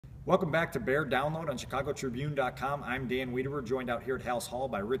Welcome back to Bear Download on ChicagoTribune.com. I'm Dan Wiederer, joined out here at House Hall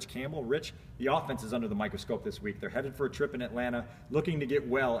by Rich Campbell. Rich, the offense is under the microscope this week. They're headed for a trip in Atlanta, looking to get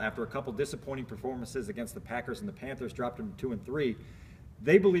well after a couple disappointing performances against the Packers, and the Panthers dropped them to 2-3.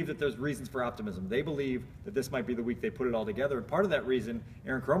 They believe that there's reasons for optimism. They believe that this might be the week they put it all together. And part of that reason,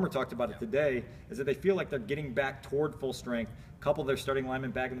 Aaron Cromer talked about it today, is that they feel like they're getting back toward full strength. A couple of their starting linemen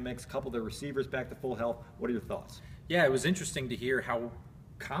back in the mix, a couple of their receivers back to full health. What are your thoughts? Yeah, it was interesting to hear how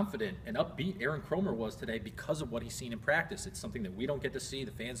confident and upbeat Aaron Cromer was today because of what he's seen in practice. It's something that we don't get to see, the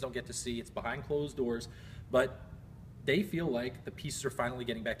fans don't get to see. It's behind closed doors, but they feel like the pieces are finally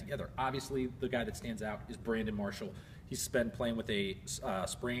getting back together. Obviously, the guy that stands out is Brandon Marshall. He's been playing with a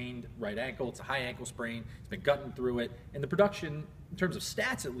sprained right ankle. It's a high ankle sprain. He's been gutting through it, and the production, in terms of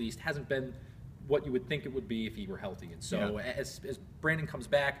stats at least, hasn't been what you would think it would be if he were healthy. And so as Brandon comes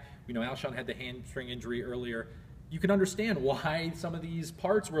back, we know Alshon had the hamstring injury earlier. You can understand why some of these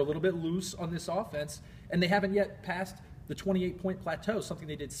parts were a little bit loose on this offense, and they haven't yet passed the 28-point plateau, something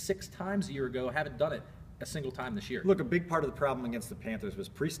they did 6 times a year ago, haven't done it a single time this year. Look, a big part of the problem against the Panthers was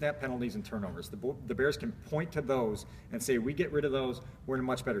pre-snap penalties and turnovers. The Bears can point to those and say, we get rid of those, we're in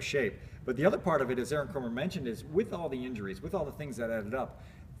much better shape. But the other part of it, as Aaron Cromer mentioned, is with all the injuries, with all the things that added up,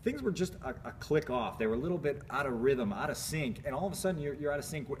 things were just a click off. They were a little bit out of rhythm, out of sync, and all of a sudden you're out of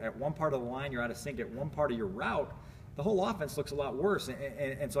sync at one part of the line, you're out of sync at one part of your route. The whole offense looks a lot worse,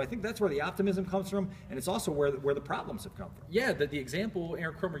 and so I think that's where the optimism comes from, and it's also where the problems have come from. Yeah, the example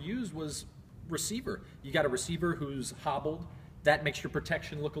Aaron Cromer used was receiver. You got a receiver who's hobbled. That makes your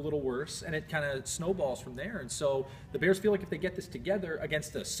protection look a little worse, and it kind of snowballs from there. And so the Bears feel like if they get this together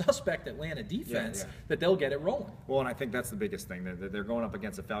against a suspect Atlanta defense, that they'll get it rolling. Well, and I think that's the biggest thing. They're going up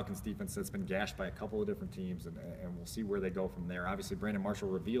against a Falcons defense that's been gashed by a couple of different teams, and we'll see where they go from there. Obviously, Brandon Marshall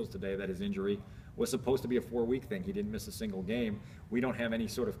reveals today that his injury was supposed to be a 4-week thing. He didn't miss a single game. We don't have any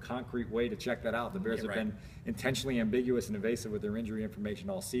sort of concrete way to check that out. The Bears have been intentionally ambiguous and evasive with their injury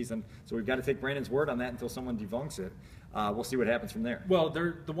information all season, so we've got to take Brandon's word on that until someone debunks it. We'll see what happens from there. Well,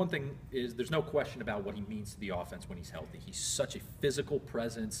 the one thing is there's no question about what he means to the offense when he's healthy. He's such a physical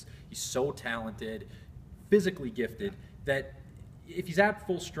presence. He's so talented, physically gifted, that if he's at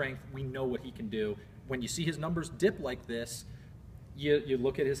full strength, we know what he can do. When you see his numbers dip like this, you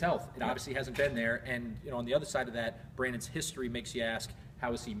look at his health. It obviously hasn't been there. And on the other side of that, Brandon's history makes you ask,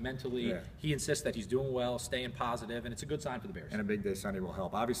 how is he mentally? He insists that he's doing well, staying positive, and it's a good sign for the Bears. And a big day Sunday will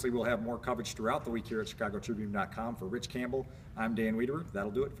help. Obviously, we'll have more coverage throughout the week here at ChicagoTribune.com. For Rich Campbell, I'm Dan Wiederer.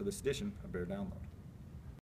 That'll do it for this edition of Bear Download.